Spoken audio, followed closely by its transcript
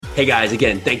Hey guys,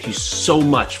 again, thank you so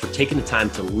much for taking the time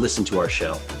to listen to our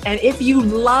show. And if you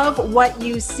love what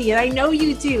you see, and I know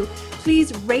you do,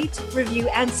 please rate, review,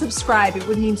 and subscribe. It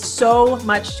would mean so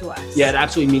much to us. Yeah, it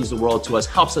absolutely means the world to us,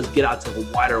 helps us get out to a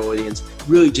wider audience,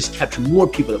 really just capture more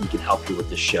people that we can help you with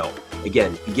this show.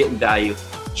 Again, if you're getting value,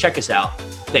 check us out.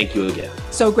 Thank you again.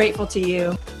 So grateful to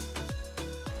you.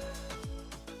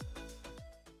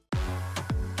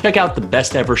 Check out the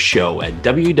best ever show at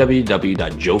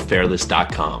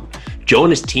www.joefairless.com. Joe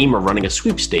and his team are running a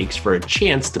sweepstakes for a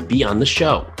chance to be on the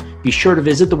show. Be sure to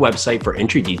visit the website for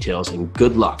entry details, and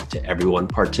good luck to everyone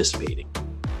participating.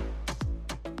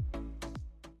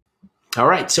 All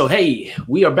right, so hey,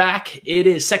 we are back. It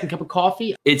is Second Cup of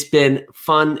Coffee. It's been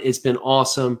fun. It's been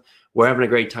awesome. We're having a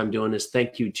great time doing this.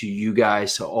 Thank you to you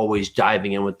guys for always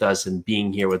diving in with us and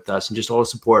being here with us and just all the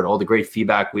support, all the great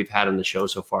feedback we've had on the show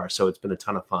so far. So it's been a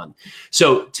ton of fun.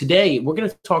 So today we're going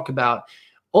to talk about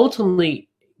ultimately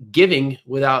giving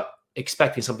without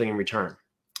expecting something in return.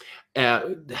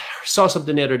 Saw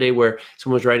something the other day where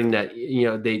someone was writing that,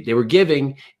 they were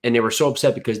giving and they were so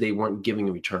upset because they weren't giving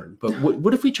in return. But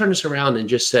what if we turn this around and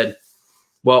just said,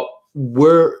 well,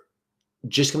 we're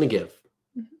just going to give.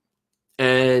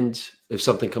 And if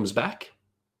something comes back,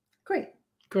 great.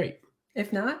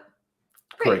 If not,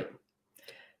 great.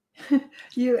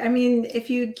 If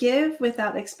you give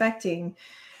without expecting,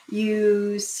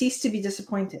 you cease to be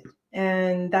disappointed.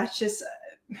 And that's just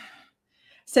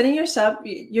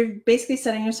you're basically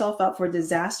setting yourself up for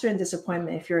disaster and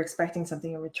disappointment if you're expecting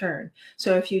something in return.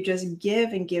 So if you just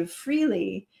give and give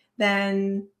freely,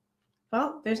 then,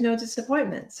 well, there's no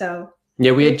disappointment. So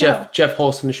yeah, we had Jeff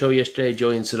Holst on the show yesterday,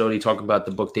 Julian Sidoti, talking about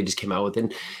the book they just came out with.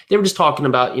 And they were just talking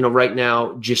about, right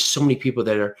now, just so many people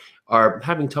that are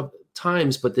having tough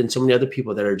times, but then so many other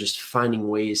people that are just finding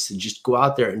ways to just go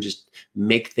out there and just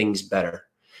make things better.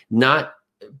 Not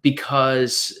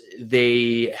because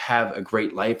they have a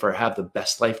great life or have the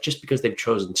best life, just because they've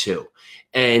chosen to.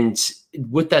 And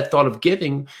with that thought of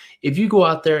giving, if you go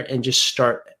out there and just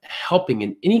start helping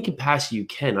in any capacity you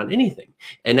can on anything,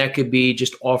 and that could be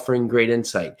just offering great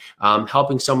insight,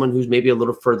 helping someone who's maybe a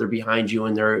little further behind you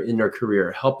in their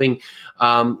career, helping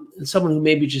someone who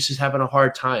maybe just is having a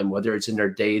hard time, whether it's in their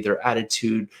day, their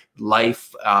attitude,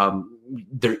 life,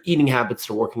 their eating habits,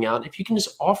 their working out. If you can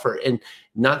just offer and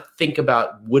not think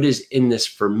about what is in this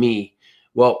for me,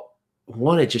 well,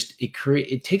 one, it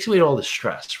takes away all the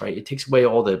stress, right? It takes away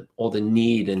all the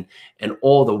need and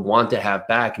all the want to have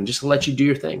back, and just let you do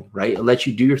your thing, right? It lets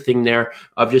you do your thing there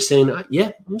of just saying,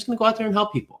 yeah, I'm just going to go out there and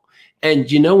help people. And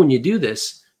when you do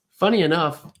this, funny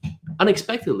enough,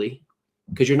 unexpectedly,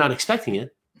 because you're not expecting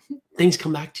it, things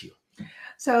come back to you.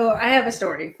 So I have a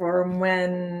story from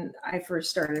when we first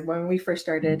started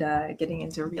getting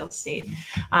into real estate.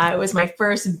 It was my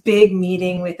first big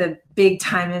meeting with a big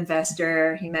time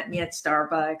investor. He met me at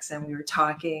Starbucks and we were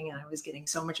talking, and I was getting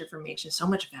so much information, so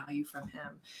much value from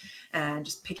him, and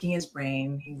just picking his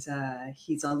brain.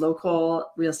 He's a local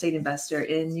real estate investor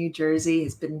in New Jersey.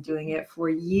 He's been doing it for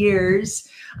years.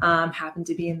 Happened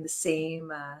to be in the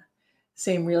same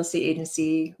real estate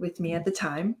agency with me at the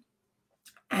time.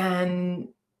 And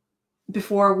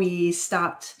before we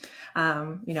stopped,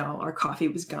 our coffee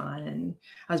was gone and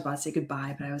I was about to say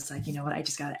goodbye, but I was like, you know what, I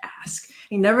just got to ask.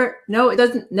 It never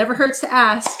hurts to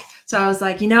ask. So I was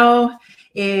like,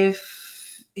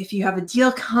 if you have a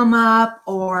deal come up,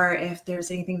 or if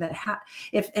there's anything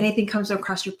if anything comes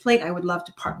across your plate, I would love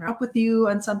to partner up with you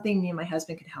on something. Me and my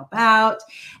husband could help out.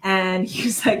 And he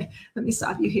was like, let me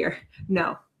stop you here.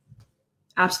 No,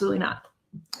 absolutely not.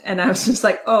 And I was just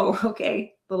like, oh,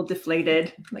 okay. A little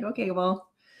deflated. I'm like, okay, well,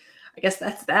 I guess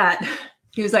that's that.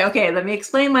 He was like, okay, let me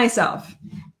explain myself.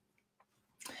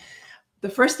 The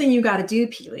first thing you got to do,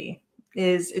 Peely,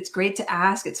 is it's great to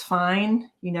ask. It's fine.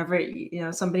 You never,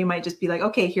 somebody might just be like,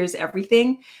 okay, here's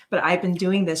everything. But I've been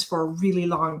doing this for a really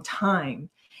long time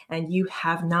and you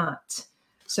have not.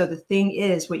 So the thing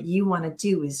is, what you want to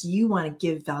do is you want to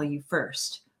give value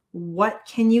first. What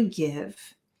can you give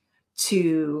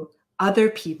to other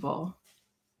people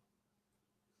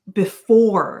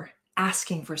before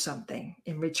asking for something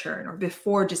in return, or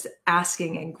before just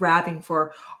asking and grabbing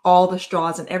for all the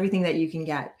straws and everything that you can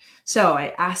get? So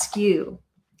I ask you,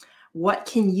 what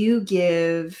can you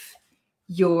give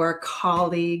your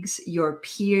colleagues, your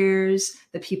peers,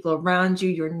 the people around you,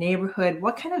 your neighborhood?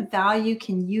 What kind of value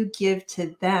can you give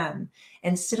to them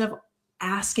instead of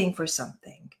asking for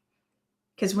something?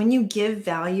 Because when you give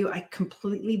value, I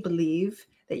completely believe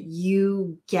that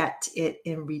you get it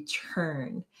in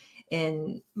return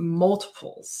in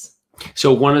multiples.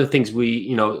 So one of the things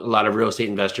we, a lot of real estate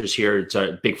investors here, it's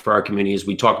big for our community, is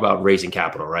we talk about raising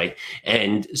capital, right?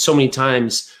 And so many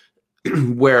times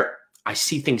where I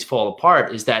see things fall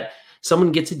apart is that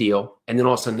someone gets a deal and then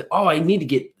all of a sudden, oh, I need to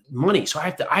get money. So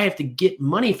I have to get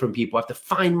money from people. I have to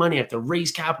find money. I have to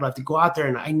raise capital. I have to go out there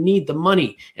and I need the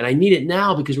money and I need it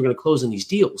now because we're going to close on these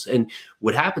deals. And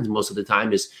what happens most of the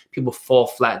time is people fall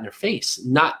flat in their face,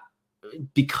 not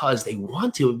because they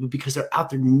want to, but because they're out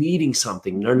there needing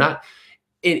something. They're not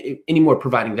anymore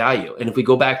providing value. And if we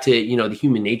go back to, the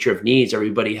human nature of needs,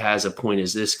 everybody has a point.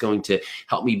 Is this going to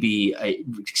help me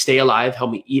stay alive,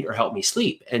 help me eat, or help me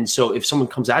sleep? And so if someone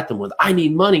comes at them with, I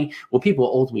need money, well, people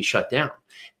will ultimately shut down.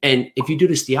 And if you do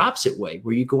this the opposite way,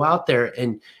 where you go out there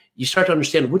and you start to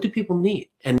understand, what do people need?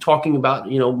 And talking about,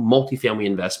 multifamily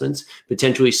investments,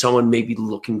 potentially someone may be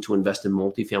looking to invest in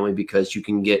multifamily because you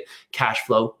can get cash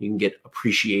flow, you can get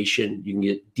appreciation, you can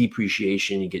get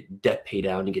depreciation, you get debt pay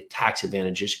down, you get tax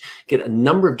advantages, get a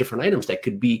number of different items that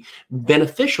could be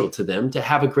beneficial to them to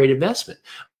have a great investment.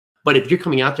 But if you're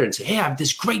coming out there and say, hey, I have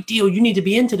this great deal, you need to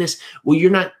be into this. Well, you're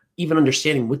not even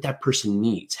understanding what that person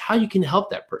needs, how you can help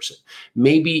that person.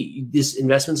 Maybe this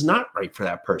investment's not right for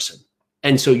that person.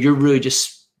 And so you're really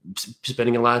just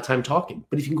spending a lot of time talking.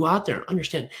 But if you can go out there and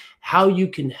understand how you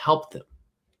can help them,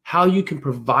 how you can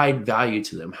provide value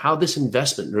to them, how this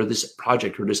investment or this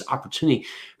project or this opportunity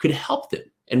could help them,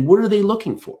 and what are they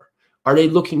looking for? Are they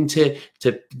looking to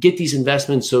get these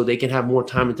investments so they can have more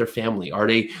time with their family? Are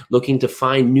they looking to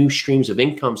find new streams of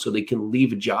income so they can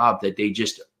leave a job that they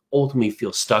just ultimately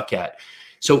feel stuck at?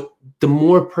 So the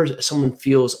more someone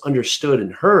feels understood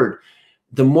and heard,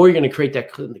 the more you're going to create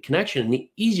that connection, and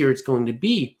the easier it's going to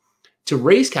be to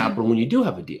raise capital when you do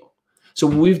have a deal. So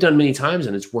what we've done many times,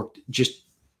 and it's worked just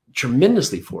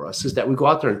tremendously for us, is that we go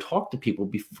out there and talk to people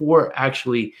before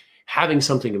actually having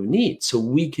something of need, so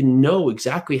we can know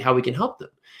exactly how we can help them.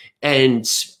 And,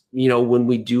 when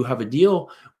we do have a deal,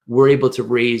 we're able to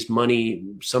raise money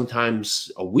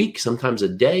sometimes a week, sometimes a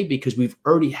day, because we've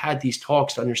already had these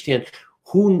talks to understand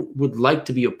who would like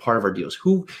to be a part of our deals,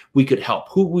 who we could help,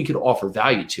 who we could offer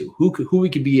value to, who we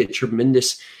could be a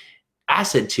tremendous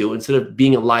asset to, instead of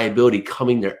being a liability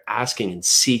coming there asking and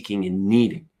seeking and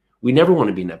needing. We never want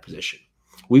to be in that position.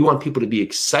 We want people to be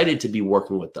excited to be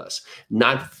working with us,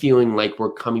 not feeling like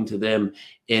we're coming to them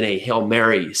in a Hail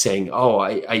Mary saying, oh,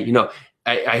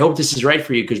 I hope this is right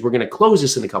for you because we're going to close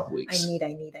this in a couple weeks.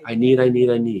 I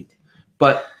need.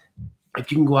 But if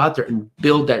you can go out there and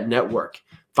build that network,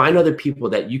 find other people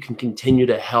that you can continue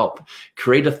to help,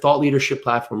 create a thought leadership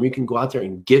platform where you can go out there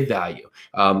and give value.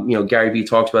 Gary Vee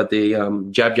talks about the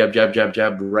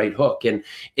jab, right hook. And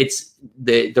it's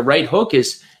the right hook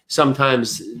is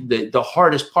sometimes the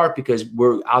hardest part, because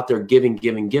we're out there giving.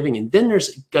 And then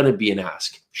there's going to be an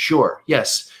ask. Sure.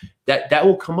 Yes, that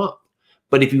will come up.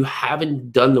 But if you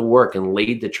haven't done the work and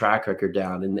laid the track record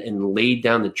down and laid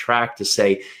down the track to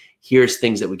say, here's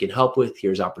things that we can help with,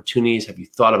 here's opportunities, have you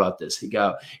thought about this?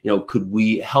 Could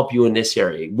we help you in this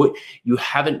area? What you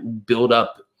haven't built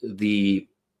up the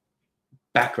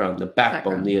background, the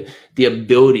backbone, the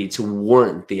ability to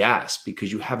warrant the ask,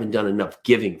 because you haven't done enough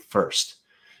giving first.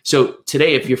 So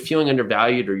today, if you're feeling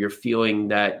undervalued, or you're feeling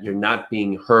that you're not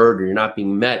being heard, or you're not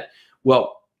being met,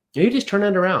 well, maybe just turn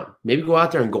it around. Maybe go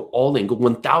out there and go all in, go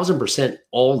 1000%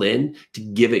 all in to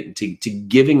giving, to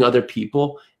giving other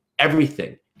people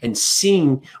everything, and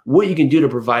seeing what you can do to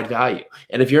provide value.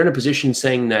 And if you're in a position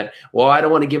saying that, well, I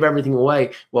don't want to give everything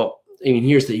away. Well,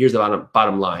 here's the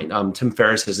bottom line. Tim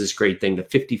Ferriss has this great thing, the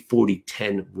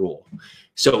 50-40-10 rule.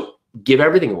 So give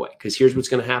everything away, because here's what's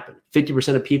going to happen.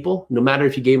 50% of people, no matter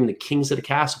if you gave them the kings of the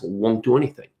castle, won't do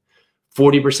anything.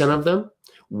 40% of them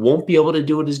won't be able to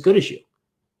do it as good as you.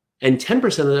 And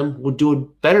 10% of them will do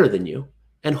it better than you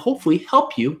and hopefully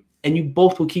help you. And you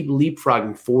both will keep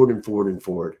leapfrogging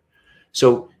forward.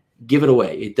 So give it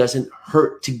away. It doesn't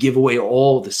hurt to give away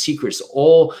all the secrets,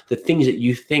 all the things that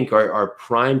you think are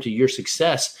prime to your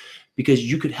success, because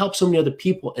you could help so many other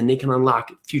people and they can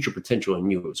unlock future potential in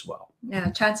you as well.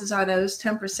 Yeah, chances are those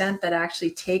 10% that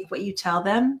actually take what you tell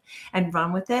them and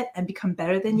run with it and become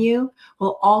better than you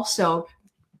will also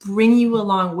bring you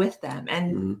along with them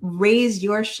and raise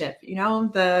your ship.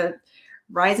 The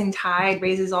rising tide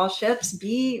raises all ships.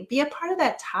 Be a part of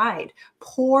that tide.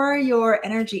 Pour your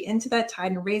energy into that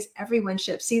tide and raise everyone's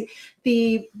ship. See,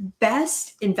 the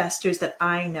best investors that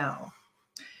I know,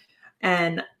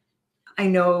 and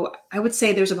I would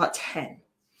say there's about 10,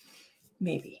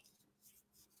 maybe.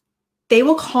 They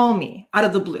will call me out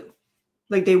of the blue.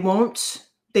 Like they won't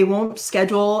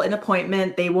schedule an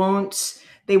appointment. They won't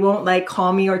like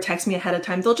call me or text me ahead of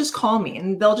time. They'll just call me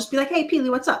and they'll just be like, hey,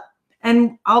 Peely, what's up?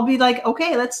 And I'll be like,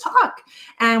 okay, let's talk.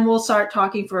 And we'll start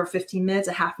talking for 15 minutes,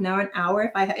 a half an hour, an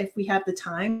hour if we have the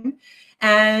time.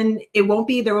 and there won't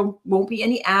be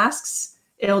any asks.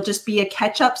 It'll just be a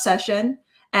catch-up session,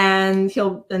 and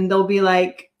they'll be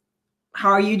like, how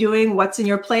are you doing? What's in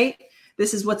your plate?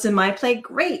 This is what's in my plate.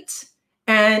 Great.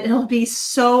 And it'll be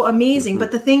so amazing.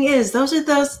 But the thing is, those are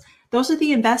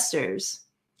the investors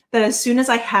that as soon as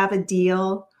I have a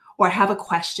deal, or I have a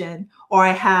question, or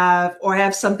I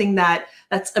have something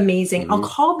that's amazing, I'll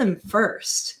call them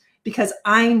first, because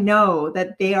I know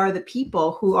that they are the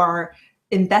people who are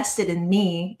invested in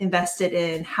me, invested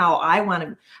in how I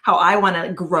want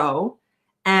to grow,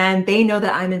 and they know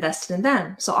that I'm invested in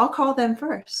them. So I'll call them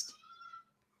first.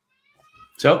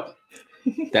 So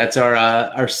that's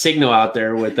our signal out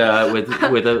there with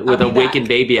a wakened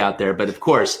baby out there. But of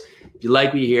course, if you like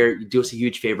what you hear, you do us a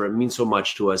huge favor. It means so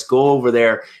much to us. Go over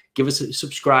there, give us a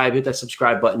subscribe, hit that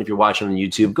subscribe button if you're watching on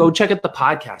YouTube. Go check out the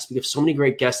podcast. We have so many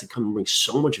great guests that come and bring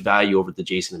so much value over at the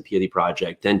Jason and Peely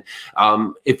Project. And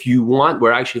if you want,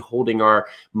 we're actually holding our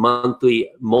monthly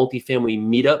multifamily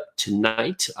meetup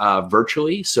tonight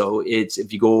virtually. So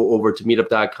if you go over to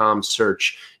meetup.com,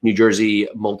 search New Jersey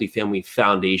Multifamily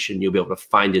Foundation, you'll be able to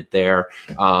find it there.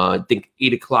 I think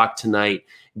 8 o'clock tonight.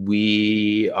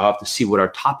 We have to see what our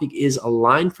topic is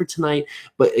aligned for tonight.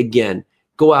 But again,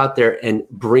 go out there and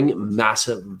bring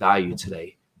massive value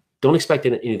today. Don't expect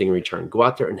anything in return. Go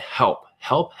out there and help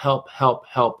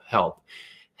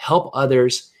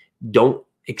others. Don't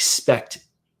expect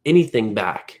anything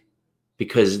back,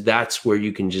 because that's where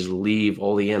you can just leave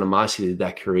all the animosity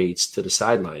that creates to the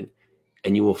sideline,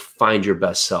 and you will find your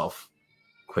best self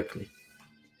quickly.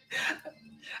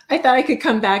 I thought I could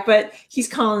come back, but he's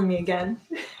calling me again.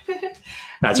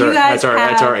 That's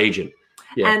our agent.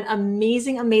 Yeah. An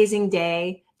amazing, amazing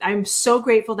day. I'm so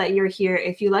grateful that you're here.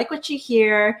 If you like what you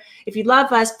hear, if you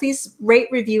love us, please rate,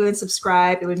 review, and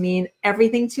subscribe. It would mean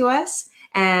everything to us.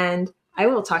 And I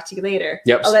will talk to you later.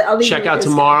 Yep. I'll check out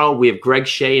tomorrow. We have Greg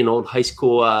Shea, an old high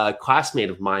school classmate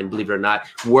of mine, believe it or not,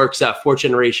 works fourth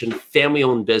generation,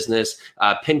 family-owned business,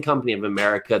 Pin Company of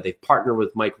America. They partner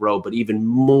with Mike Rowe, but even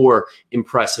more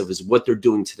impressive is what they're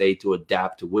doing today to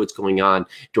adapt to what's going on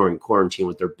during quarantine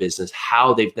with their business,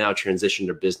 how they've now transitioned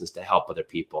their business to help other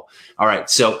people. All right,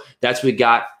 so that's what we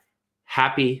got.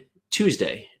 Happy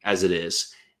Tuesday, as it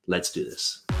is. Let's do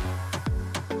this.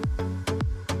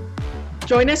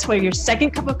 Join us for your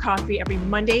second cup of coffee every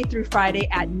Monday through Friday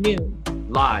at noon.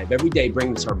 Live every day,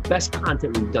 bringing us our best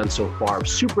content we've done so far.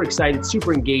 Super excited,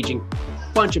 super engaging,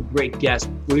 bunch of great guests.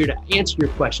 We're here to answer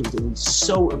your questions, and we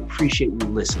so appreciate you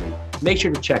listening. Make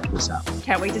sure to check us out.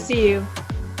 Can't wait to see you.